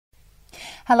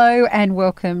Hello and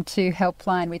welcome to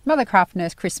Helpline with Mothercraft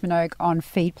nurse Chris Minogue on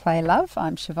Feed, Play, Love.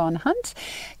 I'm Siobhan Hunt.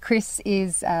 Chris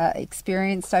is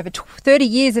experienced over 30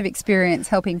 years of experience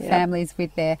helping families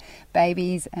with their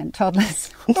babies and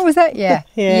toddlers. What was that? Yeah,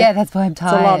 that's why I'm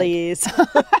tired. It's a lot of years.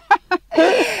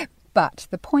 But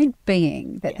the point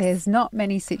being that there's not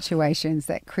many situations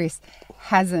that Chris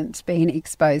hasn't been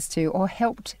exposed to or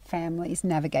helped families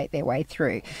navigate their way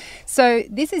through. So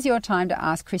this is your time to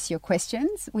ask Chris your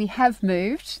questions. We have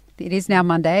moved. It is now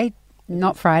Monday,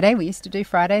 not Friday. We used to do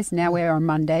Fridays. Now we're on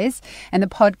Mondays. And the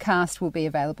podcast will be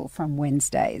available from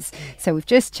Wednesdays. So we've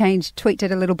just tweaked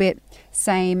it a little bit.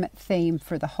 Same theme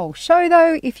for the whole show,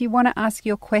 though. If you want to ask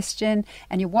your question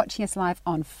and you're watching us live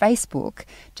on Facebook,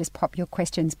 just pop your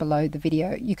questions below the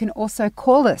video. You can also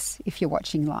call us if you're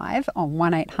watching live on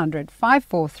 1800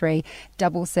 543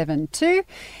 772.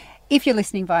 If you're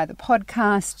listening via the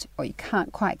podcast or you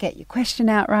can't quite get your question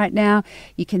out right now,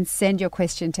 you can send your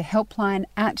question to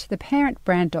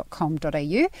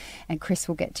helpline@theparentbrand.com.au and Chris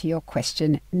will get to your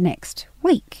question next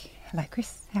week. Hello,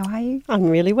 Chris. How are you? I'm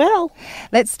really well.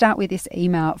 Let's start with this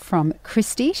email from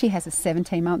Christy. She has a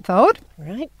 17-month-old.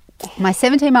 Right. My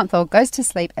 17-month-old goes to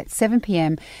sleep at 7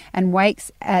 p.m. and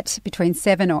wakes at between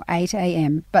 7 or 8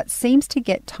 a.m. but seems to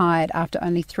get tired after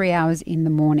only 3 hours in the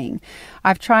morning.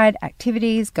 I've tried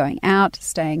activities, going out,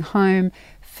 staying home,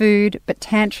 food, but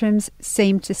tantrums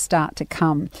seem to start to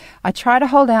come. I try to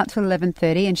hold out till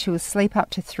 11:30 and she will sleep up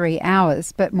to 3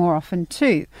 hours, but more often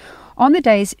 2. On the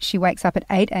days she wakes up at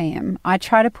 8 a.m., I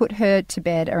try to put her to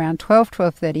bed around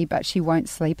 12:30, but she won't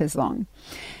sleep as long.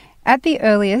 At the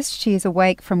earliest, she is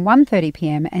awake from 1:30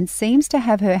 p.m. and seems to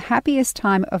have her happiest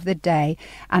time of the day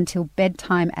until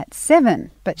bedtime at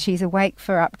 7, but she's awake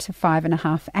for up to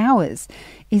 5.5 hours.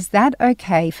 Is that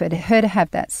okay for her to have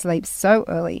that sleep so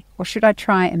early, or should I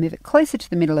try and move it closer to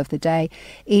the middle of the day,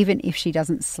 even if she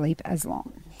doesn't sleep as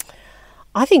long?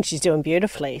 I think she's doing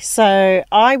beautifully. So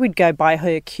I would go by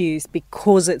her cues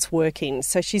because it's working.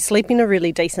 So she's sleeping a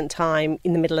really decent time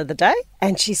in the middle of the day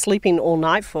and she's sleeping all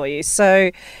night for you.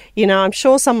 So, I'm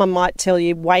sure someone might tell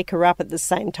you wake her up at the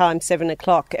same time, 7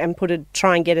 o'clock, and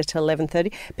try and get her to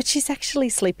 11:30. But she's actually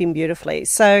sleeping beautifully.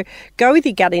 So go with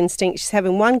your gut instinct. She's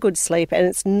having one good sleep and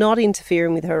it's not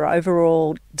interfering with her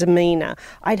overall demeanour.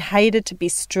 I'd hate her to be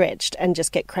stretched and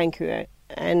just get crankier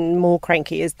and more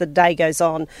cranky as the day goes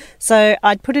on. So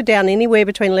I'd put her down anywhere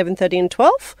between 11:30 and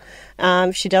 12.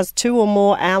 If she does 2 or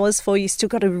more hours for you, still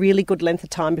got a really good length of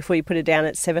time before you put her down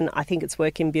at 7. I think it's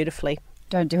working beautifully.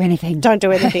 Don't do anything. Don't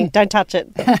do anything. Don't touch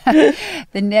it.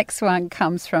 The next one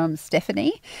comes from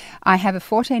Stephanie. I have a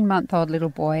 14-month-old little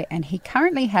boy and he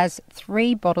currently has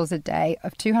 3 bottles a day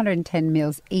of 210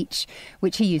 mils each,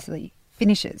 which he usually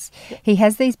finishes. He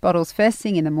has these bottles first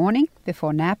thing in the morning,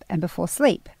 before nap and before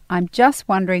sleep. I'm just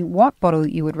wondering what bottle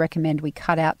you would recommend we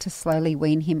cut out to slowly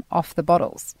wean him off the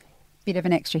bottles. Bit of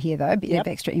an extra here though, bit of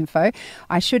extra info.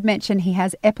 I should mention he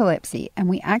has epilepsy and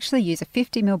we actually use a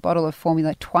 50ml bottle of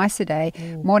formula twice a day,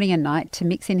 morning and night, to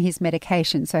mix in his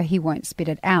medication so he won't spit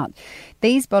it out.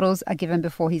 These bottles are given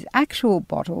before his actual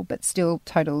bottle but still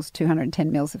totals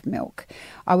 210 mils of milk.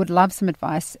 I would love some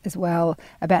advice as well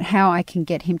about how I can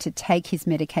get him to take his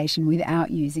medication without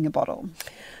using a bottle.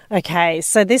 Okay,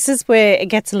 so this is where it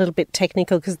gets a little bit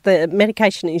technical because the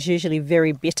medication is usually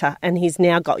very bitter and he's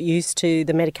now got used to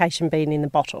the medication being in the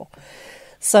bottle.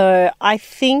 So I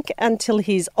think until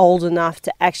he's old enough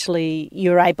to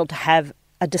you're able to have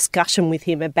a discussion with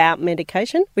him about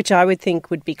medication, which I would think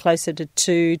would be closer to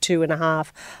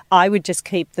 2.5. I would just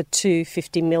keep the 2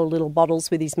 50ml little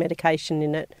bottles with his medication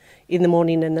in it in the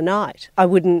morning and the night. I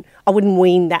wouldn't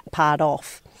wean that part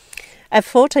off. At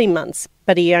 14 months,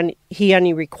 but he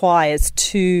only requires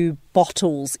 2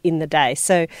 bottles in the day.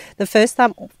 So the first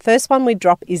one we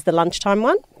drop is the lunchtime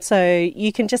one. So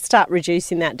you can just start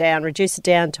reducing that down. Reduce it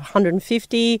down to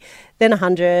 150, then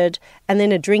 100, and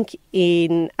then a drink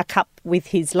in a cup with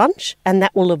his lunch, and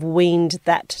that will have weaned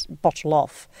that bottle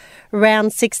off.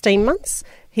 Around 16 months,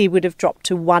 he would have dropped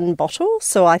to 1 bottle.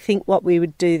 So I think what we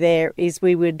would do there is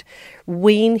we would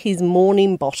wean his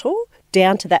morning bottle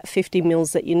down to that 50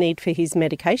 mils that you need for his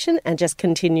medication and just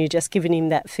continue just giving him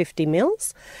that 50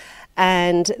 mils.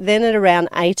 And then at around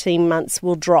 18 months,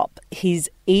 we'll drop his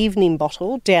evening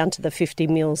bottle down to the 50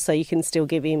 mils so you can still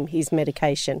give him his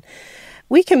medication.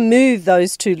 We can move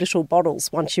those 2 little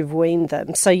bottles once you've weaned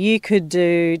them. So you could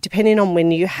do, depending on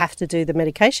when you have to do the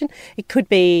medication, it could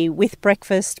be with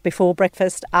breakfast, before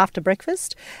breakfast, after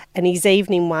breakfast, and his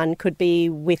evening one could be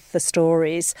with the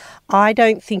stories. I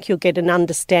don't think you'll get an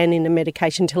understanding of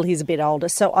medication till he's a bit older,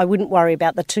 so I wouldn't worry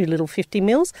about the 2 little 50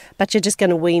 mils, but you're just going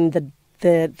to wean the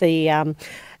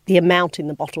the amount in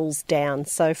the bottles down.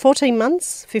 So 14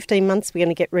 months, 15 months, we're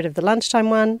going to get rid of the lunchtime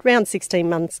one, around 16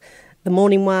 months, the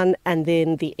morning one, and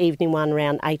then the evening one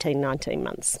around 18, 19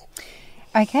 months.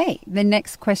 Okay, the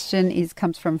next question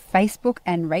comes from Facebook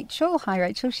and Rachel. Hi,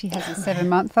 Rachel. She has a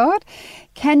 7-month-old.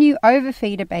 Can you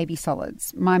overfeed a baby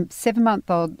solids? My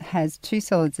 7-month-old has 2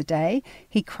 solids a day.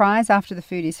 He cries after the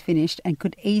food is finished and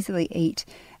could easily eat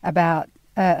about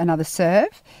another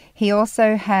serve. He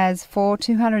also has 4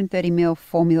 230ml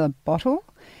formula bottle.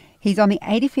 He's on the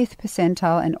 85th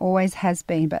percentile and always has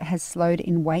been, but has slowed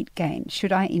in weight gain.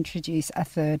 Should I introduce a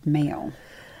third meal?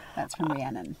 That's from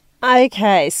Rhiannon.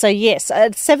 Okay, so yes,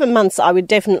 at 7 months I would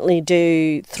definitely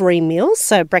do 3 meals,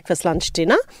 so breakfast, lunch,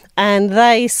 dinner, and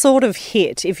they sort of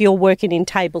hit, if you're working in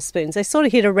tablespoons, they sort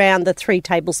of hit around the 3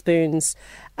 tablespoons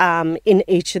in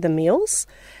each of the meals.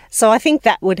 So I think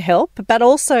that would help. But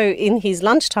also in his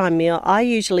lunchtime meal, I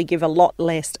usually give a lot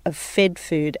less of fed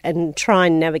food and try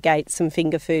and navigate some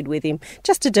finger food with him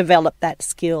just to develop that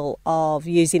skill of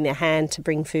using their hand to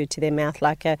bring food to their mouth,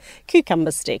 like a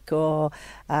cucumber stick or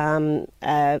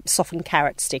a softened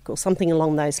carrot stick or something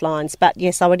along those lines. But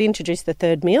yes, I would introduce the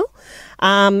third meal.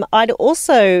 I'd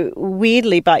also,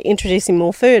 weirdly, by introducing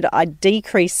more food, I'd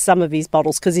decrease some of his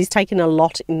bottles because he's taken a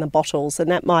lot in the bottles,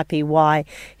 and that might be why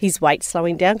his weight's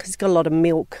slowing down, because he's got a lot of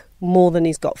milk, more than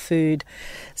he's got food.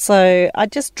 So I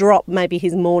just drop maybe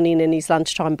his morning and his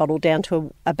lunchtime bottle down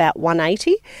to about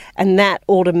 180, and that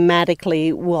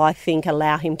automatically will, I think,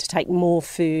 allow him to take more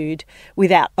food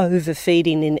without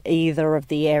overfeeding in either of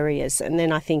the areas, and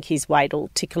then I think his weight will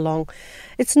tick along.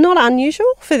 It's not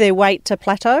unusual for their weight to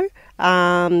plateau.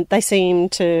 They seem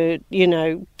to,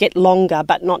 get longer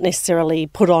but not necessarily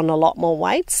put on a lot more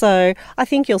weight. So I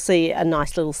think you'll see a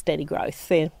nice little steady growth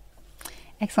there.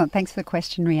 Excellent. Thanks for the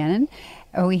question, Rhiannon.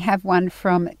 We have one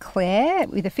from Claire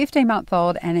with a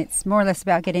 15-month-old, and it's more or less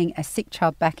about getting a sick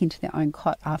child back into their own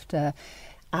cot after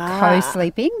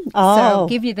co-sleeping. So I'll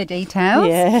give you the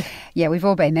details. Yeah, we've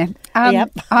all been there.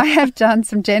 Yep. I have done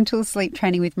some gentle sleep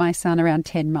training with my son around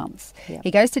 10 months. Yep.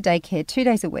 He goes to daycare 2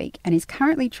 days a week and is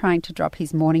currently trying to drop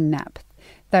his morning nap,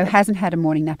 though hasn't had a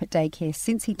morning nap at daycare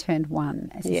since he turned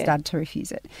 1, as he started to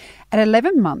refuse it. At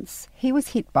 11 months, he was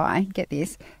hit by, get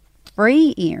this,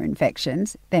 3 ear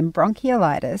infections, then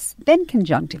bronchiolitis, then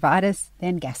conjunctivitis,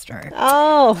 then gastro.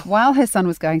 Oh. While her son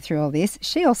was going through all this,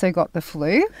 she also got the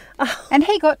flu, and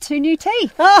he got 2 new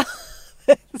teeth. Oh.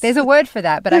 There's a word for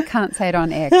that, but I can't say it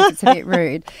on air because it's a bit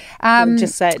rude.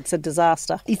 Just say it's a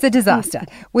disaster. It's a disaster.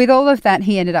 With all of that,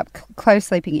 he ended up close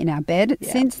sleeping in our bed.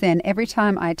 Yeah. Since then, every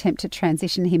time I attempt to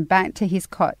transition him back to his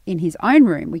cot in his own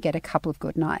room, we get a couple of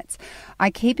good nights.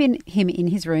 I keep him in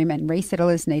his room and resettle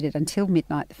as needed until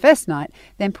midnight the first night,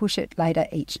 then push it later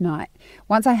each night.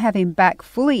 Once I have him back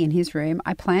fully in his room,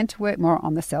 I plan to work more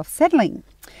on the self-settling.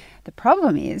 The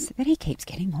problem is that he keeps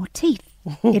getting more teeth.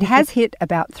 It has hit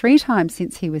about 3 times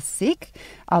since he was sick,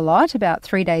 a lot. About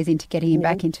 3 days into getting him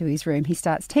back into his room, he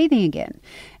starts teething again,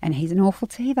 and he's an awful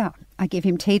teether. I give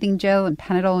him teething gel and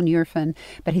Panadol and Nurofen,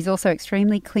 but he's also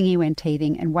extremely clingy when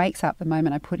teething and wakes up the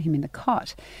moment I put him in the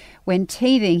cot. When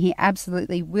teething, he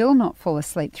absolutely will not fall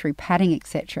asleep through padding,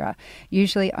 etc.,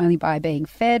 usually only by being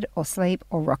fed or sleep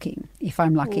or rocking, if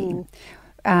I'm lucky.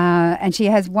 And she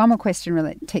has one more question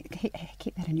keep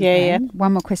that in your brain.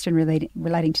 One more question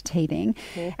relating to teething.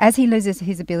 Yeah. As he loses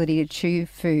his ability to chew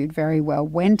food very well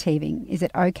when teething, is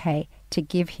it okay to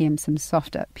give him some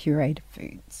softer pureed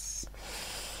foods?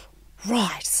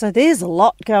 Right, so there's a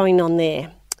lot going on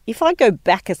there. If I go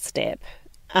back a step,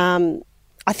 I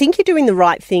think you're doing the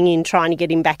right thing in trying to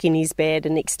get him back in his bed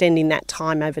and extending that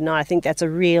time overnight. I think that's a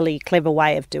really clever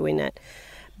way of doing it.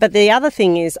 But the other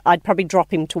thing is I'd probably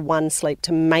drop him to 1 sleep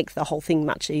to make the whole thing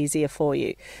much easier for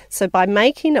you. So by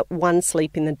making it 1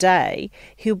 sleep in the day,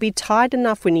 he'll be tired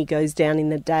enough when he goes down in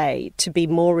the day to be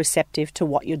more receptive to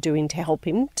what you're doing to help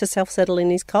him to self-settle in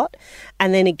his cot.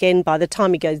 And then again, by the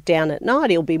time he goes down at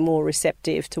night, he'll be more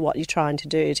receptive to what you're trying to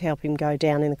do to help him go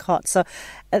down in the cot. So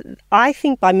I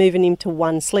think by moving him to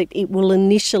 1 sleep, it will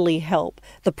initially help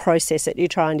the process that you're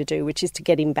trying to do, which is to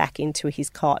get him back into his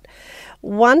cot.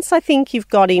 Once I think you've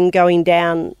got him going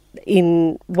down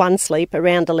in 1 sleep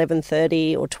around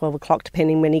 11:30 or 12 o'clock,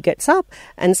 depending when he gets up,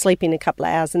 and sleeping a couple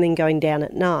of hours and then going down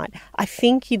at night, I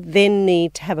think you then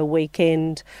need to have a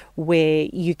weekend where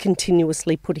you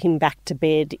continuously put him back to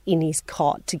bed in his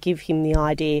cot to give him the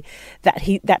idea that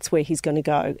that's where he's going to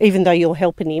go, even though you're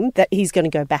helping him, that he's going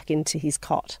to go back into his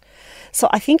cot. So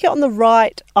I think you're on the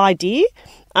right idea.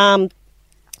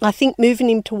 I think moving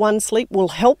him to 1 sleep will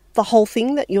help the whole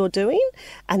thing that you're doing.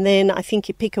 And then I think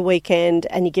you pick a weekend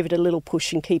and you give it a little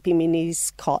push and keep him in his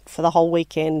cot for the whole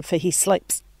weekend for his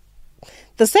sleeps.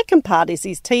 The second part is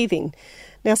his teething.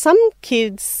 Now, some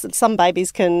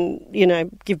babies can,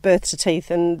 give birth to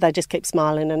teeth and they just keep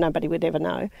smiling and nobody would ever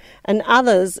know. And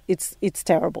others, it's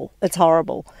terrible. It's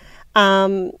horrible.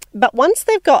 But once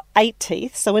they've got 8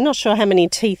 teeth, so we're not sure how many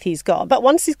teeth he's got, but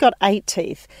once he's got 8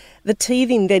 teeth, the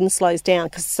teething then slows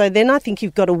down. So then I think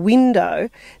you've got a window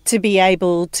to be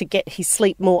able to get his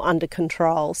sleep more under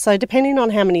control. So depending on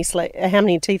how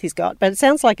many teeth he's got, but it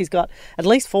sounds like he's got at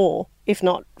least 4, if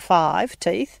not 5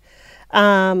 teeth.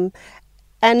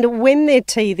 And when they're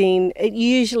teething, it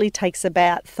usually takes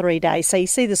about 3 days. So you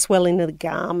see the swelling of the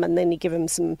gum, and then you give them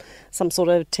some sort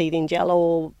of teething gel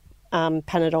or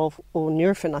Panadol or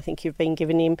Nurofen, I think you've been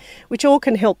giving him, which all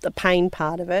can help the pain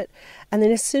part of it. And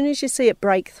then as soon as you see it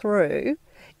break through,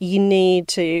 you need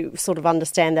to sort of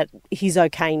understand that he's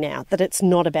okay now, that it's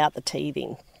not about the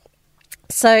teething.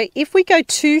 So if we go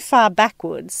too far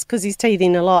backwards, because he's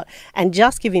teething a lot, and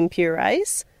just give him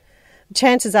purees,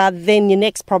 chances are then your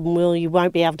next problem you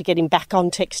won't be able to get him back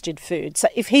on textured food. So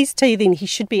if he's teething, he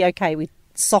should be okay with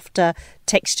softer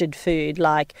textured food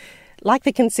like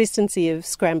the consistency of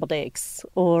scrambled eggs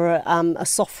or a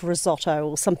soft risotto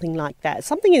or something like that.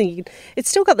 Something it's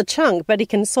still got the chunk, but he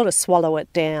can sort of swallow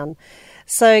it down.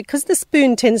 So because the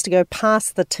spoon tends to go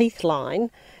past the teeth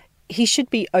line, he should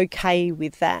be okay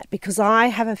with that, because I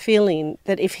have a feeling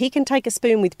that if he can take a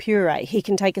spoon with puree, he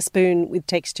can take a spoon with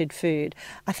textured food.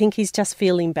 I think he's just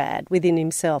feeling bad within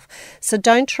himself. So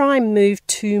don't try and move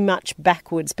too much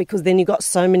backwards, because then you've got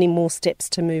so many more steps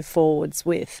to move forwards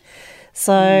with.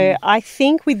 So I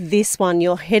think with this one,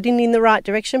 you're heading in the right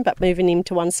direction, but moving him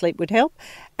to one sleep would help.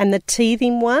 And the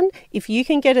teething one, if you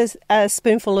can get a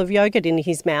spoonful of yogurt in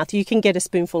his mouth, you can get a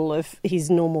spoonful of his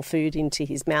normal food into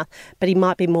his mouth, but he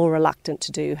might be more reluctant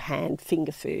to do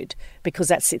finger food because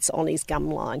that sits on his gum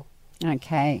line.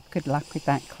 Okay, good luck with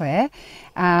that, Claire.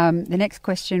 The next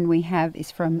question we have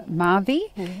is from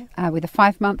Marvi with a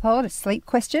 5-month-old, a sleep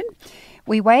question.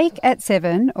 We wake at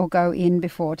 7 or go in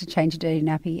before to change a dirty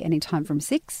nappy anytime from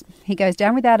 6. He goes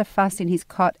down without a fuss in his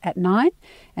cot at 9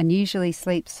 and usually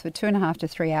sleeps for 2.5 to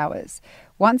 3 hours.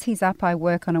 Once he's up, I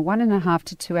work on a 1.5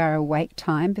 to 2 hour wake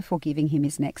time before giving him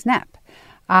his next nap.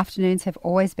 Afternoons have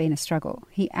always been a struggle.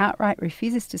 He outright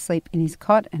refuses to sleep in his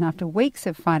cot, and after weeks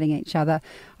of fighting each other,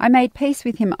 I made peace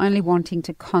with him only wanting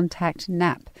to contact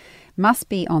nap. Must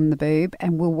be on the boob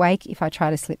and will wake if I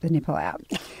try to slip the nipple out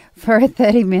for a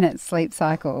 30-minute sleep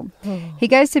cycle. He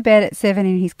goes to bed at 7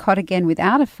 in his cot again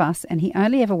without a fuss, and he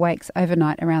only ever wakes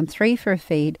overnight around 3 for a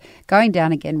feed, going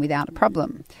down again without a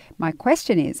problem. My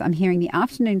question is, I'm hearing the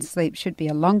afternoon sleep should be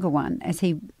a longer one,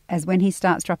 as when he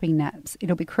starts dropping naps,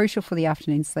 it'll be crucial for the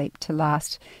afternoon sleep to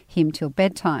last him till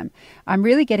bedtime. I'm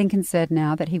really getting concerned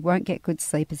now that he won't get good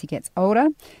sleep as he gets older,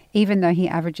 even though he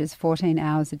averages 14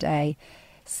 hours a day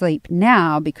sleep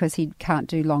now because he can't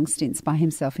do long stints by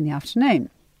himself in the afternoon.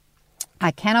 I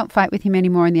cannot fight with him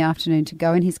anymore in the afternoon to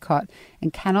go in his cot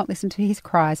and cannot listen to his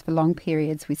cries for long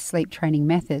periods with sleep training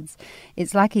methods.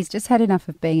 It's like he's just had enough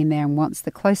of being in there and wants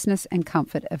the closeness and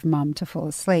comfort of mum to fall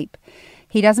asleep.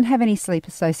 He doesn't have any sleep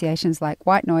associations like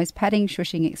white noise, padding,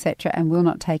 shushing, etc., and will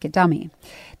not take a dummy.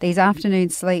 These afternoon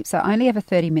sleeps are only ever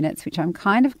 30 minutes, which I'm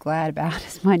kind of glad about,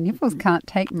 as my nipples can't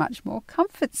take much more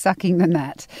comfort sucking than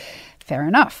that. Fair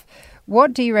enough.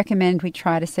 What do you recommend we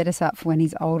try to set us up for when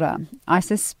he's older? I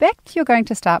suspect you're going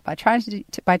to start by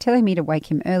telling me to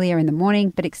wake him earlier in the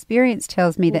morning, but experience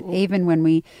tells me that even when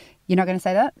You're not going to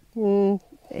say that? Well,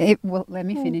 let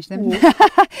me finish them.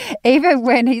 Even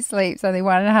when he sleeps only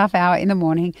 1.5 hours in the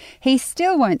morning, he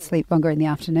still won't sleep longer in the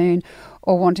afternoon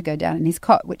or want to go down in his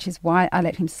cot, which is why I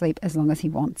let him sleep as long as he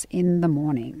wants in the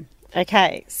morning.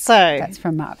 Okay, so that's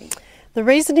from Marvy. The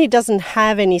reason he doesn't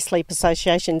have any sleep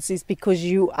associations is because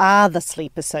you are the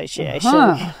sleep association.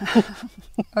 Uh-huh.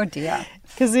 Oh, dear.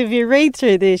 Because if you read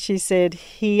through this, she said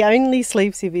he only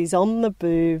sleeps if he's on the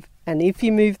boob, and if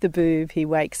you move the boob, he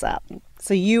wakes up.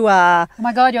 So you are... Oh,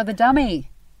 my God, you're the dummy.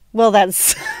 Well,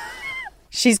 that's...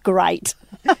 She's great.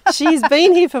 She's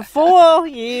been here for 4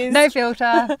 years. No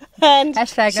filter. And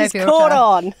hashtag no she's filter. Caught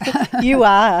on. You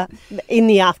are in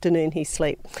the afternoon, his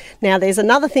sleep. Now, there's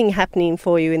another thing happening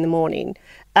for you in the morning.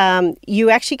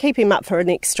 You actually keep him up for an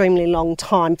extremely long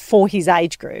time for his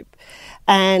age group.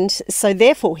 And so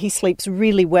therefore he sleeps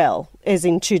really well, as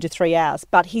in 2 to 3 hours,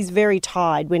 but he's very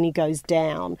tired when he goes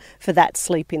down for that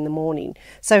sleep in the morning.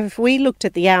 So if we looked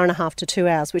at the 1.5 to 2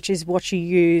 hours, which is what you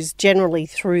use generally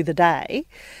through the day,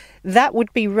 that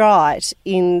would be right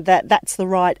in that that's the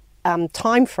right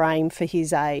time frame for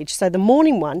his age. So the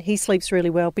morning one, he sleeps really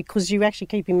well because you actually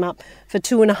keep him up for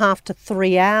 2.5 to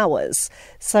 3 hours.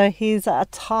 So he's a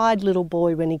tired little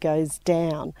boy when he goes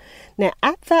down. Now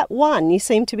at that one, you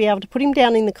seem to be able to put him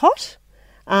down in the cot,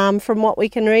 from what we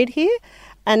can read here.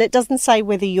 And it doesn't say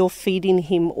whether you're feeding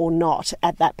him or not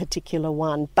at that particular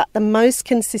one. But the most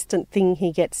consistent thing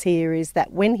he gets here is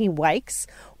that when he wakes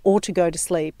or to go to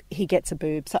sleep, he gets a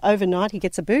boob. So overnight he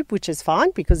gets a boob, which is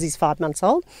fine because he's 5 months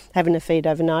old. Having a feed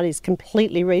overnight is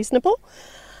completely reasonable.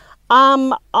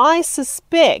 I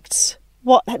suspect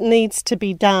what needs to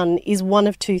be done is one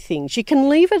of two things. You can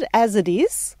leave it as it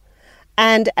is,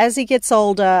 and as he gets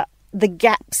older, the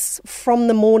gaps from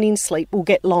the morning sleep will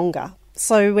get longer.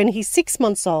 So when he's 6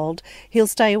 months old, he'll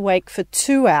stay awake for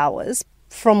 2 hours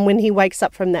from when he wakes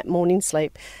up from that morning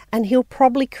sleep, and he'll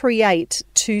probably create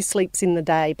 2 sleeps in the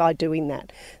day by doing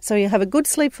that. So he'll have a good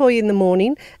sleep for you in the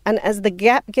morning, and as the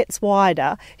gap gets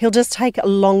wider, he'll just take a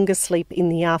longer sleep in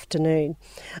the afternoon.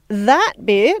 That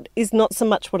bit is not so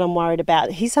much what I'm worried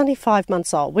about. He's only 5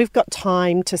 months old. We've got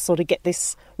time to sort of get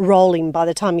this rolling by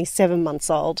the time he's 7 months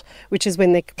old, which is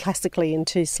when they're classically in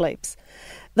 2 sleeps.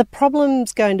 The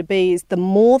problem's going to be is the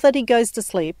more that he goes to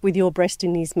sleep with your breast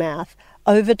in his mouth,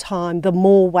 over time, the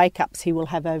more wake-ups he will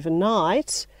have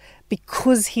overnight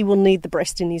because he will need the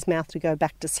breast in his mouth to go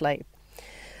back to sleep.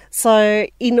 So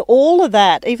in all of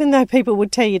that, even though people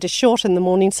would tell you to shorten the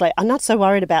morning sleep, I'm not so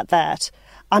worried about that.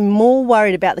 I'm more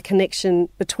worried about the connection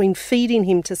between feeding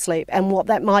him to sleep and what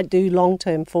that might do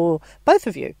long-term for both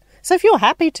of you. So if you're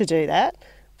happy to do that,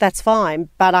 that's fine,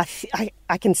 but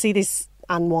I can see this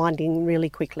unwinding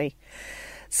really quickly.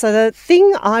 So the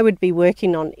thing I would be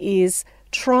working on is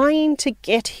trying to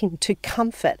get him to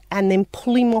comfort and then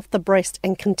pull him off the breast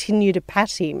and continue to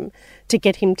pat him to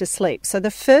get him to sleep. So the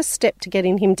first step to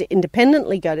getting him to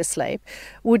independently go to sleep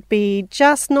would be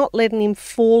just not letting him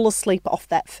fall asleep off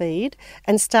that feed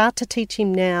and start to teach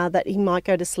him now that he might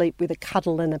go to sleep with a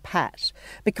cuddle and a pat.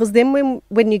 Because then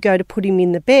when you go to put him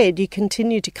in the bed, you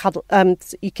continue to cuddle,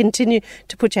 you continue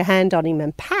to put your hand on him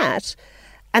and pat.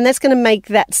 And that's going to make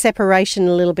that separation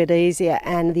a little bit easier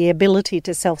and the ability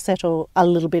to self-settle a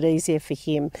little bit easier for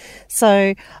him.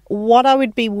 So what I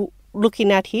would be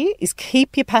looking at here is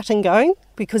keep your pattern going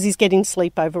because he's getting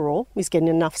sleep overall. He's getting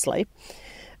enough sleep.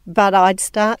 But I'd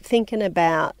start thinking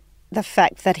about the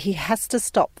fact that he has to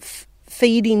stop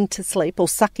feeding to sleep or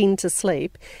sucking to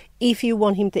sleep if you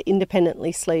want him to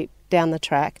independently sleep down the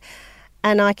track.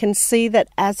 And I can see that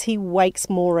as he wakes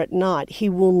more at night, he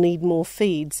will need more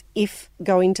feeds if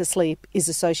going to sleep is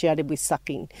associated with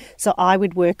sucking. So I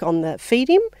would work on the feed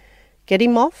him, get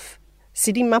him off,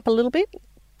 sit him up a little bit,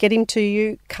 get him to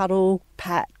you, cuddle,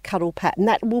 pat. And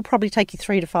that will probably take you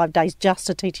 3 to 5 days just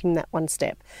to teach him that one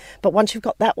step. But once you've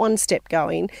got that one step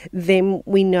going, then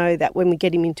we know that when we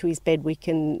get him into his bed, we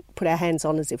can put our hands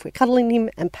on as if we're cuddling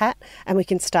him and pat, and we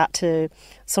can start to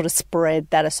sort of spread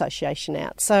that association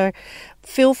out. So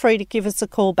feel free to give us a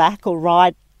call back or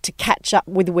write to catch up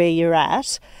with where you're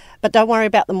at. But don't worry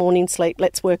about the morning sleep.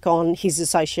 Let's work on his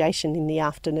association in the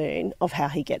afternoon of how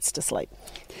he gets to sleep.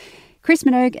 Chris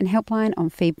Minogue and Helpline on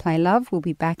Feed Play Love will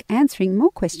be back answering more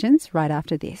questions right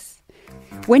after this.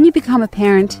 When you become a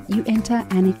parent, you enter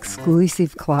an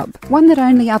exclusive club, one that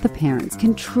only other parents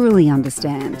can truly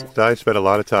understand. I spent a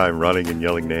lot of time running and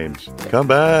yelling names. Come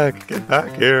back, get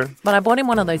back here. But I bought him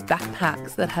one of those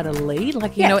backpacks that had a lead,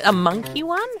 like, you know, a monkey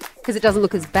one. Because it doesn't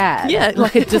look as bad. Yeah,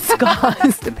 like a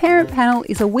disguise. The Parent Panel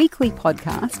is a weekly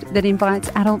podcast that invites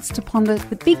adults to ponder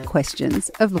the big questions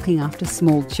of looking after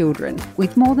small children,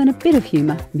 with more than a bit of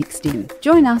humour mixed in.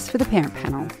 Join us for The Parent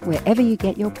Panel, wherever you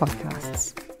get your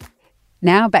podcasts.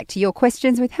 Now back to your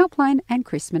questions with Helpline and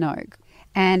Chris Minogue.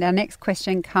 And our next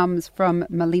question comes from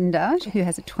Melinda, who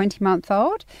has a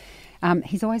 20-month-old.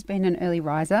 He's always been an early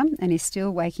riser and is still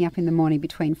waking up in the morning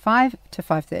between 5 to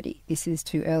 5:30. This is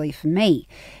too early for me.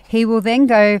 He will then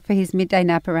go for his midday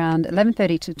nap around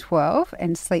 11:30 to 12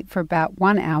 and sleep for about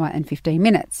 1 hour and 15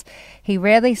 minutes. He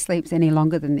rarely sleeps any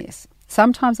longer than this.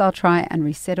 Sometimes I'll try and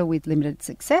resettle with limited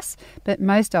success, but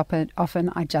most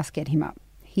often I just get him up.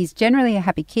 He's generally a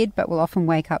happy kid, but will often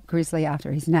wake up grizzly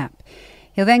after his nap.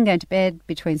 He'll then go to bed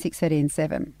between 6:30 and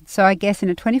 7. So I guess in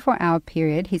a 24-hour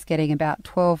period, he's getting about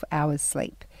 12 hours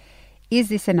sleep. Is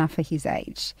this enough for his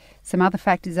age? Some other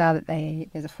factors are that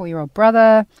there's a 4-year-old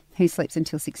brother who sleeps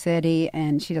until 6:30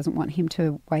 and she doesn't want him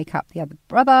to wake up the other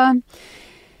brother.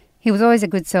 He was always a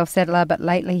good self-settler, but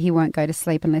lately he won't go to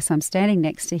sleep unless I'm standing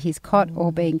next to his cot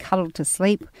or being cuddled to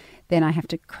sleep. Then I have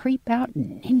to creep out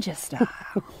ninja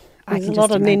style. There's a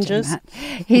lot of ninjas. That.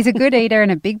 He's a good eater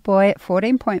and a big boy at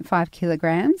 14.5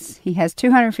 kilograms. He has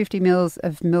 250 mils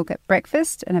of milk at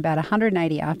breakfast and about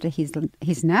 180 after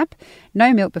his nap.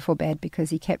 No milk before bed because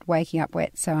he kept waking up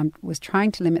wet, so I was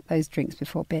trying to limit those drinks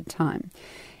before bedtime.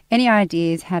 Any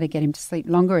ideas how to get him to sleep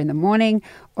longer in the morning,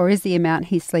 or is the amount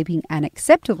he's sleeping an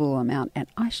acceptable amount and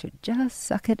I should just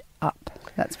suck it up?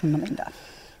 That's from Melinda.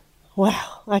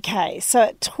 Wow. Okay. So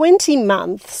at 20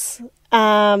 months,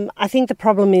 I think the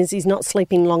problem is he's not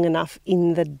sleeping long enough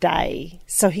in the day.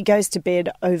 So he goes to bed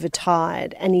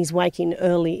overtired and he's waking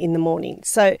early in the morning.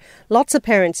 So lots of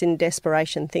parents in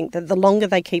desperation think that the longer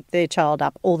they keep their child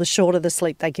up or the shorter the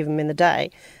sleep they give them in the day,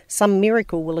 some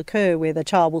miracle will occur where the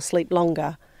child will sleep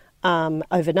longer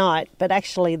overnight, but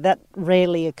actually that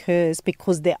rarely occurs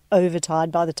because they're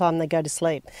overtired by the time they go to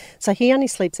sleep. So he only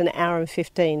sleeps an hour and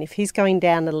 15. If he's going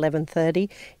down at 11:30,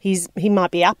 he might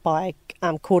be up by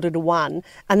 12:45,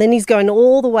 and then he's going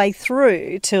all the way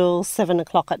through till 7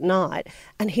 o'clock at night,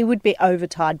 and he would be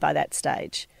overtired by that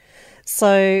stage.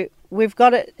 So we've got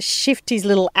to shift his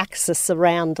little axis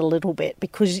around a little bit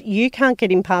because you can't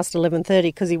get him past 11:30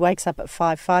 because he wakes up at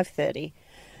 5:30.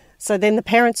 So then the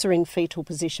parents are in fetal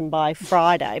position by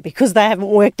Friday because they haven't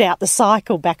worked out the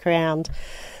cycle back around.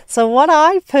 So what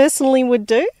I personally would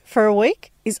do for a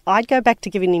week is I'd go back to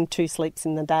giving him 2 sleeps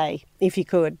in the day, if you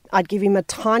could. I'd give him a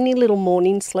tiny little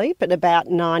morning sleep at about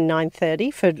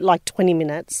 9:30 for like 20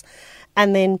 minutes,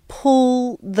 and then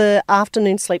pull the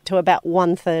afternoon sleep to about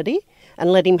 1:30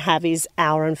 and let him have his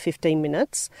hour and 15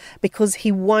 minutes because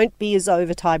he won't be as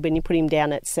overtired when you put him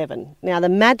down at 7. Now, the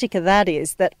magic of that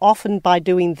is that often by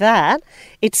doing that,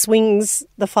 it swings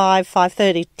the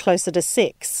 5:30 closer to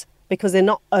 6 because they're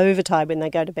not overtired when they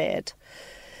go to bed.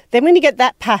 Then when you get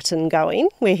that pattern going,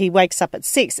 where he wakes up at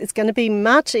 6, it's going to be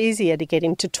much easier to get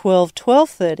him to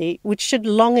 12:30, which should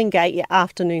elongate your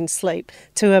afternoon sleep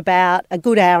to about a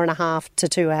good hour and a half to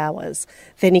 2 hours.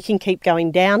 Then he can keep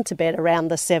going down to bed around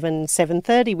the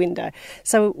 7:30 window.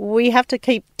 So we have to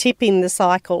keep tipping the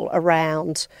cycle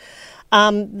around.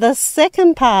 The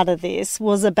second part of this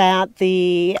was about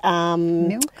the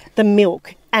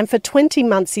milk. And for 20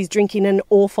 months, he's drinking an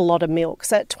awful lot of milk.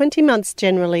 So at 20 months,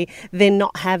 generally, they're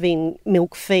not having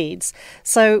milk feeds.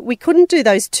 So we couldn't do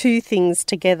those two things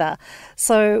together.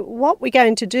 So what we're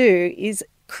going to do is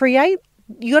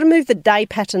you got to move the day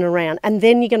pattern around, and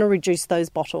then you're going to reduce those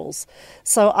bottles.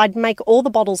 So I'd make all the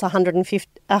bottles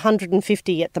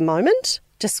 150 at the moment.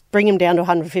 Just bring him down to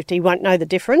 150. He won't know the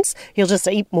difference. He'll just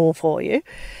eat more for you,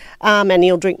 and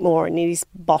he'll drink more in his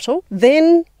bottle.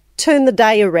 Then turn the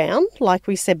day around, like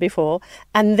we said before,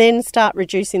 and then start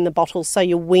reducing the bottles so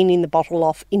you're weaning the bottle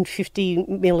off in 50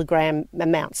 milligram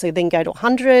amounts. So then go to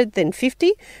 100, then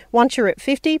 50. Once you're at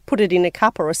 50, put it in a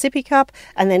cup or a sippy cup,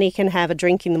 and then he can have a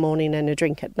drink in the morning and a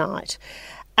drink at night.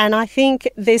 And I think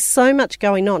there's so much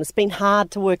going on. It's been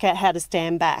hard to work out how to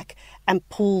stand back and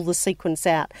pull the sequence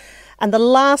out. And the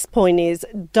last point is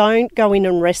don't go in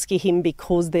and rescue him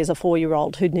because there's a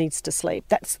 4-year-old who needs to sleep.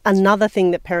 That's another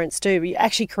thing that parents do. You're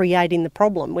actually creating the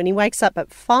problem. When he wakes up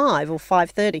at 5 or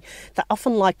 5:30, they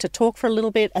often like to talk for a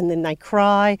little bit and then they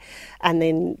cry, and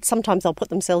then sometimes they'll put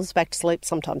themselves back to sleep,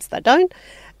 sometimes they don't.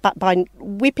 But by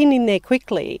whipping in there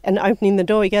quickly and opening the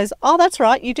door, he goes, "Oh, that's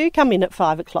right, you do come in at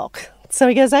 5 o'clock. So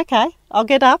he goes, "Okay, I'll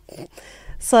get up."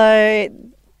 So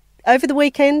over the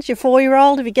weekend, your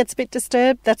 4-year-old, if he gets a bit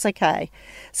disturbed, that's okay.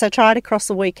 So try it across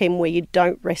the weekend where you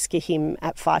don't rescue him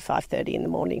at 5:30 in the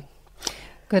morning.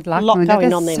 Good luck. A lot Melinda.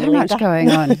 going on there, Melinda. So much going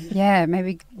on. Yeah,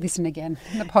 maybe listen again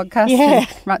in the podcast and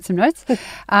write some notes.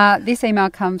 This email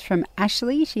comes from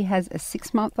Ashley. She has a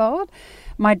 6-month-old.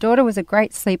 My daughter was a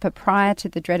great sleeper prior to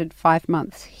the dreaded 5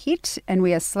 months hit, and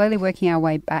we are slowly working our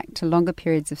way back to longer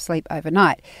periods of sleep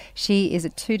overnight. She is a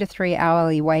 2 to 3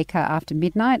 hourly waker after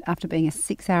midnight after being a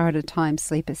 6 hour at a time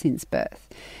sleeper since birth,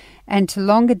 and to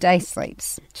longer day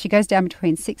sleeps. She goes down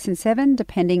between 6 and 7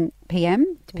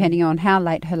 p.m, depending on how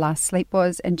late her last sleep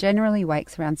was, and generally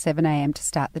wakes around 7 a.m. to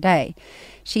start the day.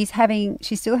 She's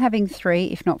still having 3,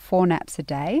 if not 4 naps a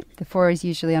day. The 4 is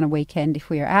usually on a weekend if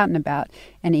we are out and about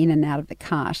and in and out of the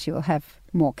car. She will have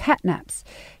more cat naps.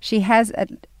 She has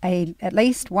at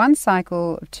least one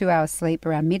cycle of 2 hours sleep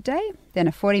around midday, then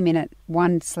a 40-minute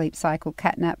one sleep cycle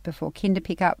cat nap before kinder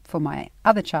pickup for my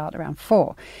other child around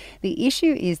 4. The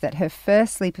issue is that her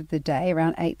first sleep of the day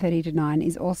around 8:30 to 9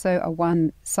 is also a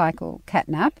one cycle cat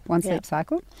nap, one sleep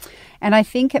cycle, and I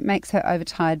think it makes her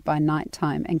overtired by night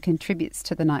time and contributes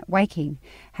to the night waking.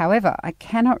 However, I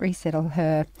cannot resettle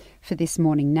her for this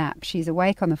morning nap. She's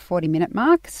awake on the 40-minute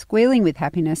mark, squealing with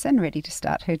happiness and ready to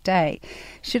start her day.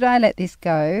 Should I let this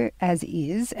go as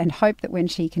is and hope that when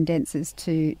she condenses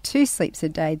to 2 sleeps a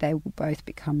day, they will both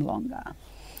become longer?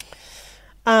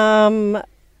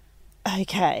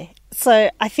 Okay. So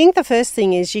I think the first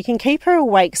thing is you can keep her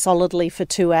awake solidly for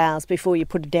 2 hours before you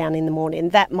put her down in the morning.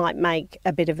 That might make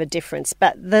a bit of a difference.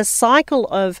 But the cycle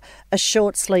of a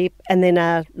short sleep and then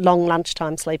a long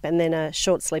lunchtime sleep and then a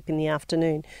short sleep in the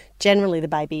afternoon, generally the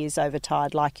baby is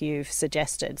overtired like you've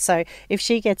suggested. So if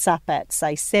she gets up at,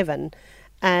 say, 7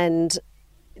 and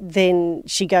then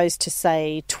she goes to,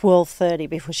 say, 12:30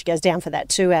 before she goes down for that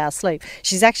 2-hour sleep,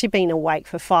 she's actually been awake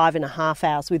for 5.5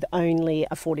 hours with only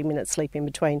a 40-minute sleep in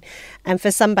between. And for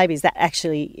some babies, that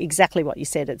actually, exactly what you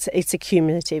said, it's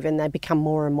accumulative and they become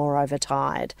more and more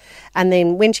overtired. And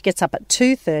then when she gets up at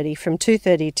 2:30, from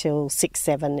 2:30 till 6,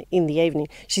 7 in the evening,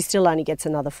 she still only gets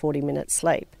another 40-minute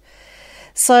sleep.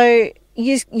 So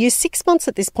you're 6 months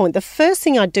at this point. The first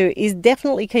thing I'd do is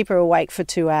definitely keep her awake for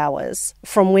 2 hours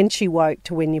from when she woke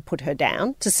to when you put her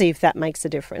down to see if that makes a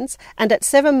difference. And at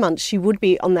 7 months, she would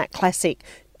be on that classic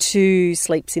 2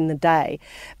 sleeps in the day.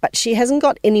 But she hasn't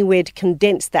got anywhere to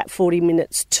condense that 40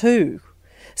 minutes to.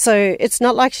 So it's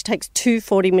not like she takes 2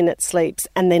 40-minute sleeps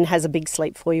and then has a big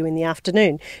sleep for you in the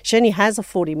afternoon. She only has a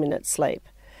 40-minute sleep.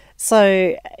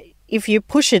 So if you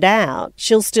push it out,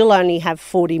 she'll still only have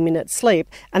 40 minutes sleep,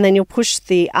 and then you'll push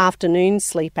the afternoon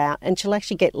sleep out and she'll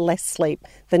actually get less sleep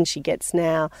than she gets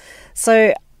now.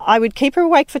 So I would keep her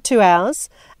awake for 2 hours,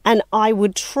 and I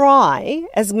would try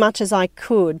as much as I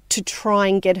could to try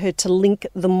and get her to link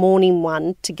the morning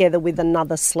one together with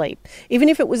another sleep, even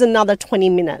if it was another 20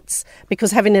 minutes,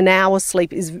 because having an hour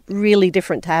sleep is really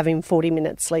different to having 40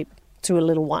 minutes sleep to a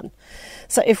little one.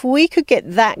 So if we could get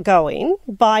that going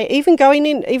by even going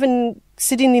in, even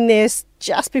sitting in there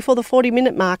just before the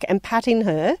 40-minute mark and patting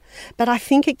her, but I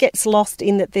think it gets lost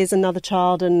in that there's another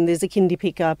child and there's a kindy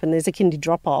pickup and there's a kindy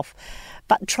drop-off.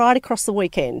 But try it across the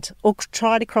weekend, or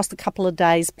try it across a couple of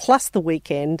days plus the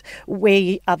weekend where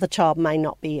your other child may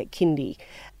not be at kindy,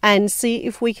 and see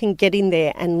if we can get in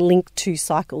there and link 2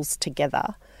 cycles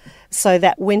together, so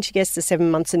that when she gets to 7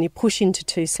 months and you push into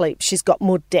 2 sleeps, she's got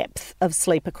more depth of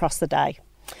sleep across the day.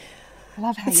 I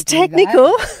love how it's you do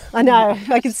technical. that. I know.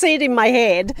 I can see it in my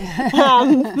head.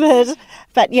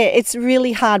 But yeah, it's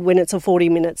really hard when it's a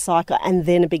 40-minute cycle and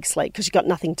then a big sleep because you've got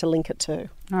nothing to link it to.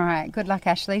 All right. Good luck,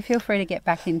 Ashley. Feel free to get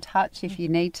back in touch if you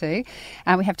need to.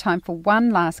 We have time for one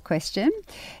last question.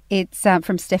 It's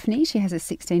from Stephanie. She has a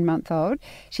 16-month-old.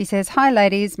 She says, "Hi,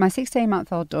 ladies. My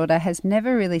 16-month-old daughter has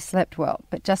never really slept well,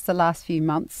 but just the last few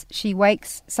months, she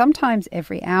wakes sometimes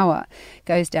every hour,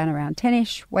 goes down around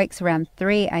 10ish, wakes around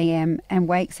 3 a.m. and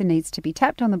wakes and needs to be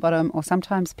tapped on the bottom or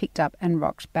sometimes picked up and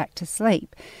rocked back to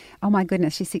sleep." Oh, my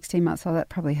goodness, she's 16 months old. That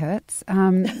probably hurts.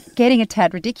 Getting a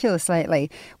tad ridiculous lately.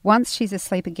 Once she's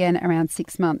asleep again around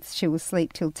 6 months, she will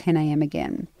sleep till 10 a.m.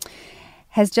 again.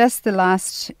 Has just the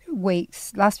last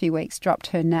few weeks dropped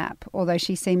her nap, although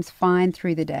she seems fine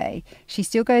through the day. She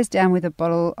still goes down with a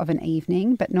bottle of an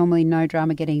evening, but normally no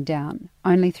drama getting down,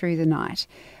 only through the night.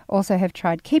 Also have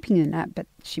tried keeping the nap, but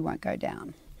she won't go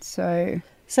down. So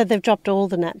they've dropped all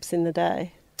the naps in the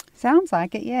day? Sounds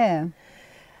like it, yeah.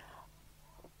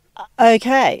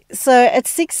 Okay, so at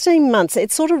 16 months,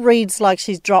 it sort of reads like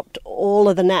she's dropped all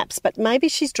of the naps, but maybe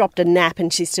she's dropped a nap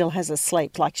and she still has a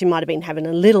sleep, like she might have been having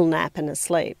a little nap and a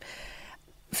sleep.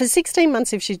 For 16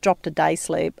 months, if she's dropped a day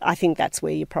sleep, I think that's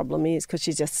where your problem is, because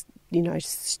she's just,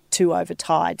 too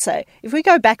overtired. So if we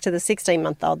go back to the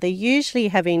 16-month-old, they're usually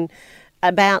having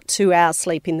about 2 hours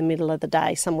sleep in the middle of the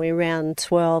day, somewhere around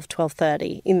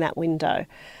 12:30 in that window.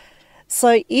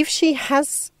 So if she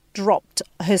has dropped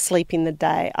her sleep in the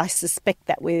day, I suspect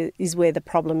that is where the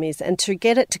problem is. And to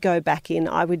get it to go back in,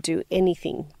 I would do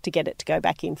anything to get it to go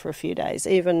back in for a few days,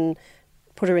 even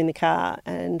put her in the car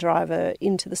and drive her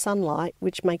into the sunlight,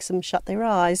 which makes them shut their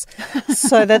eyes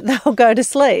so that they'll go to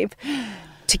sleep,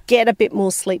 to get a bit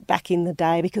more sleep back in the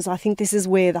day, because I think this is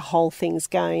where the whole thing's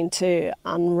going to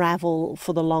unravel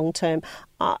for the long term.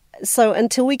 So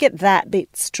until we get that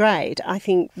bit straight, I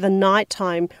think the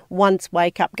nighttime, once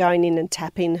wake up, going in and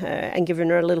tapping her and giving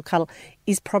her a little cuddle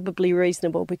is probably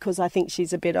reasonable, because I think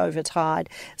she's a bit overtired.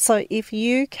 So if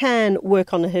you can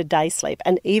work on her day sleep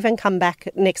and even come back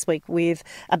next week with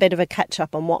a bit of a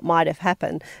catch-up on what might have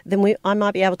happened, then I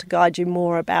might be able to guide you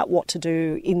more about what to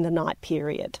do in the night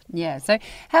period. Yeah. So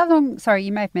how long, sorry,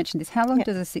 you may have mentioned this, how long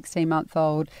does a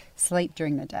 16-month-old sleep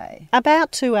during the day?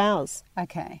 About 2 hours.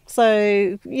 Okay.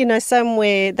 So,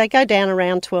 somewhere they go down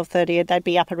around 12:30, they'd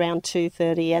be up around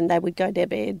 2:30, and they would go to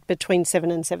bed between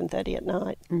 7 and 7:30 at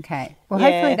night. Okay. Well,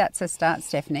 hopefully that's a start,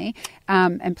 Stephanie.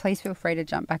 And please feel free to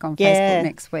jump back on Facebook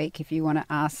next week if you want to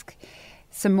ask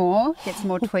some more, get some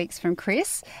more tweaks from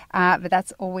Chris. But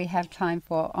that's all we have time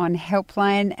for on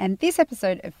Helpline and this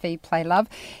episode of Feed, Play, Love.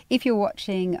 If you're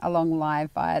watching along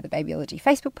live via the Babyology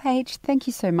Facebook page, thank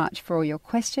you so much for all your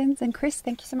questions. And Chris,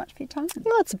 thank you so much for your time.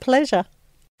 Oh, it's a pleasure.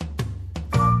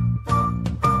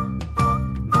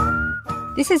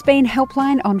 This has been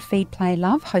Helpline on Feed, Play,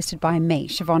 Love, hosted by me,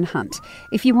 Siobhan Hunt.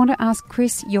 If you want to ask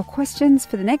Chris your questions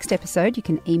for the next episode, you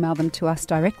can email them to us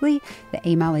directly. The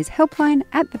email is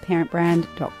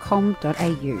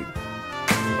helpline@theparentbrand.com.au.